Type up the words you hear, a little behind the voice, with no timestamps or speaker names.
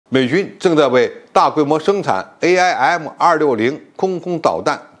美军正在为大规模生产 AIM-260空空导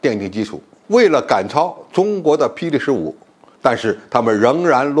弹奠定基础。为了赶超中国的霹雳15，但是他们仍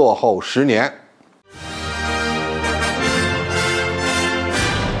然落后10年。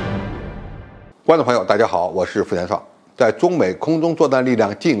观众朋友，大家好，我是付天少。在中美空中作战力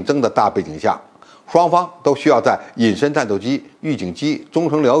量竞争的大背景下，双方都需要在隐身战斗机、预警机、中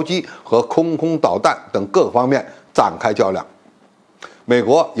程僚机和空空导弹等各个方面展开较量。美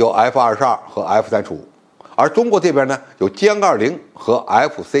国有 F-22和 F-35，而中国这边呢有歼20和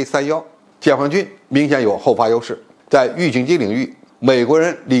FC-31。解放军明显有后发优势，在预警机领域，美国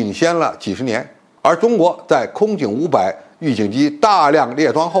人领先了几十年，而中国在空警500预警机大量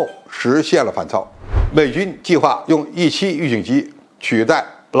列装后实现了反超。美军计划用E7预警机取代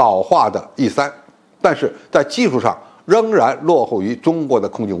老化的E3，但是在技术上仍然落后于中国的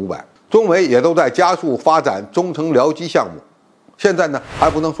空警500。中美也都在加速发展中程僚机项目，现在呢还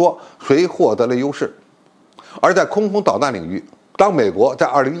不能说谁获得了优势。而在空空导弹领域，当美国在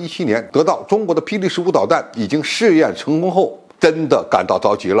2017年得到中国的霹雳15导弹已经试验成功后，真的感到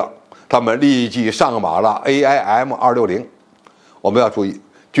着急了，他们立即上马了 AIM-260。我们要注意，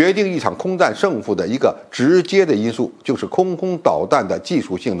决定一场空战胜负的一个直接的因素就是空空导弹的技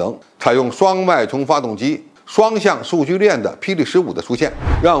术性能。采用双脉冲发动机、双向数据链的霹雳15的出现，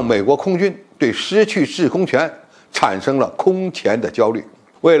让美国空军对失去制空权产生了空前的焦虑。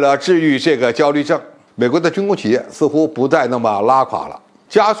为了治愈这个焦虑症，美国的军工企业似乎不再那么拉垮了，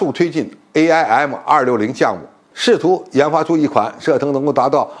加速推进 AIM-260项目，试图研发出一款射程能够达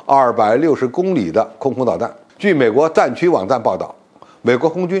到260公里的空空导弹。据美国战区网站报道，美国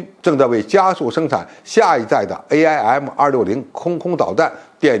空军正在为加速生产下一代的 AIM-260空空导弹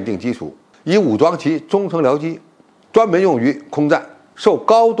奠定基础，以武装其中程僚机，专门用于空战。受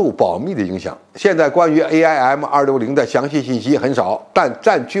高度保密的影响，现在关于 AIM-260的详细信息很少，但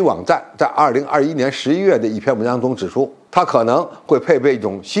战区网站在2021年11月的一篇文章中指出，它可能会配备一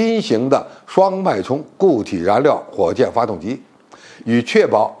种新型的双脉冲固体燃料火箭发动机，以确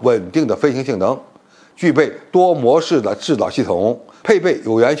保稳定的飞行性能，具备多模式的制导系统，配备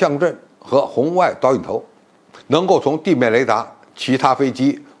有源相阵和红外导引头，能够从地面雷达、其他飞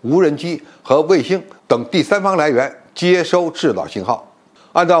机、无人机和卫星等第三方来源接收制导信号。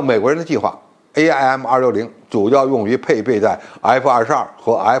按照美国人的计划， AIM-260主要用于配备在 F-22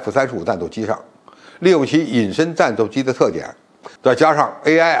和 F-35战斗机上，利用其隐身战斗机的特点，再加上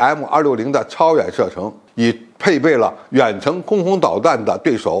AIM-260的超远射程，以配备了远程空空导弹的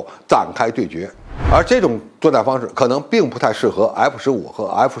对手展开对决。而这种作战方式可能并不太适合 F-15和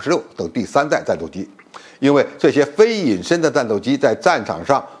F-16等第三代战斗机，因为这些非隐身的战斗机在战场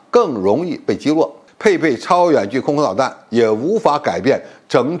上更容易被击落，配备超远距空空导弹也无法改变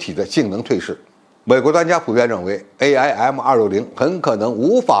整体的性能退势。美国专家普遍认为 AIM-260很可能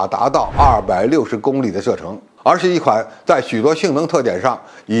无法达到260公里的射程，而是一款在许多性能特点上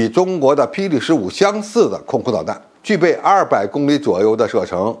与中国的霹雳15相似的空空导弹，具备200公里左右的射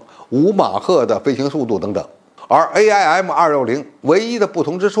程、5马赫的飞行速度等等。而 AIM-260唯一的不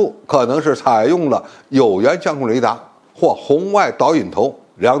同之处，可能是采用了有源相控雷达或红外导引头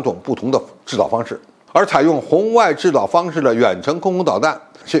两种不同的制导方式。而采用红外制导方式的远程空空导弹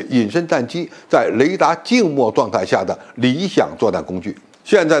是隐身战机在雷达静默状态下的理想作战工具。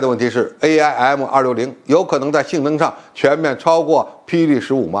现在的问题是 AIM-260有可能在性能上全面超过霹雳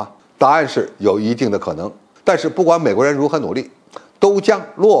15吗？答案是有一定的可能，但是不管美国人如何努力，都将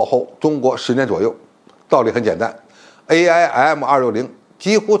落后中国10年左右。道理很简单， AIM-260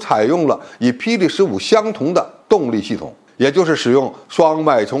几乎采用了与霹雳15相同的动力系统，也就是使用双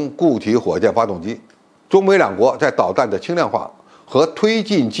脉冲固体火箭发动机。中美两国在导弹的轻量化和推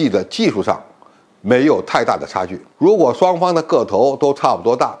进剂的技术上没有太大的差距。如果双方的个头都差不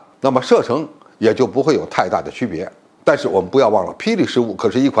多大，那么射程也就不会有太大的区别。但是我们不要忘了，霹雳15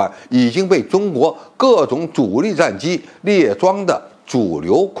可是一款已经被中国各种主力战机列装的主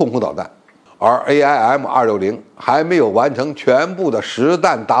流空空导弹，而 AIM-260还没有完成全部的实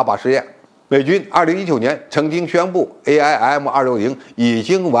弹打靶试验。美军2019年曾经宣布 AIM-260已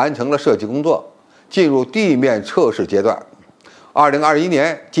经完成了设计工作，进入地面测试阶段。2021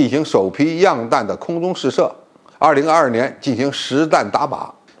年进行首批样弹的空中试射，2022年进行实弹打靶，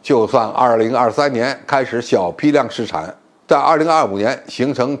就算2023年开始小批量试产，在2025年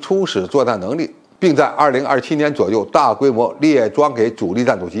形成初始作战能力，并在2027年左右大规模列装给主力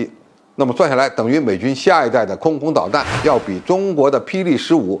战斗机。那么算下来，等于美军下一代的空空导弹要比中国的霹雳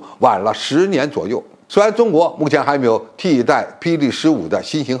15晚了10年左右。虽然中国目前还没有替代霹雳15的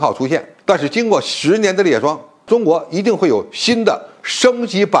新型号出现，但是经过10年的列装，中国一定会有新的升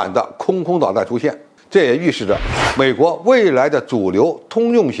级版的空空导弹出现。这也预示着美国未来的主流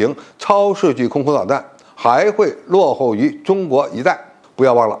通用型超视距空空导弹还会落后于中国一代。不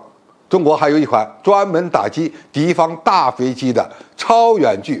要忘了，中国还有一款专门打击敌方大飞机的超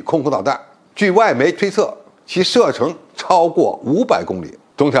远距空空导弹，据外媒推测，其射程超过500公里。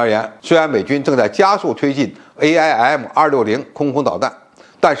总体而言，虽然美军正在加速推进 AIM-260空空导弹，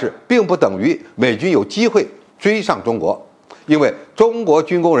但是并不等于美军有机会追上中国，因为中国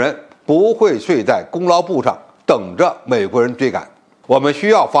军工人不会睡在功劳簿上等着美国人追赶。我们需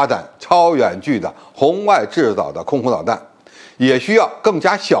要发展超远距的红外制导的空空导弹，也需要更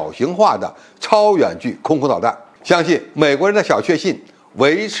加小型化的超远距空空导弹。相信美国人的小确幸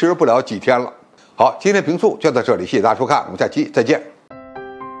维持不了几天了。好，今天评述就到这里，谢谢大家收看，我们下期再见。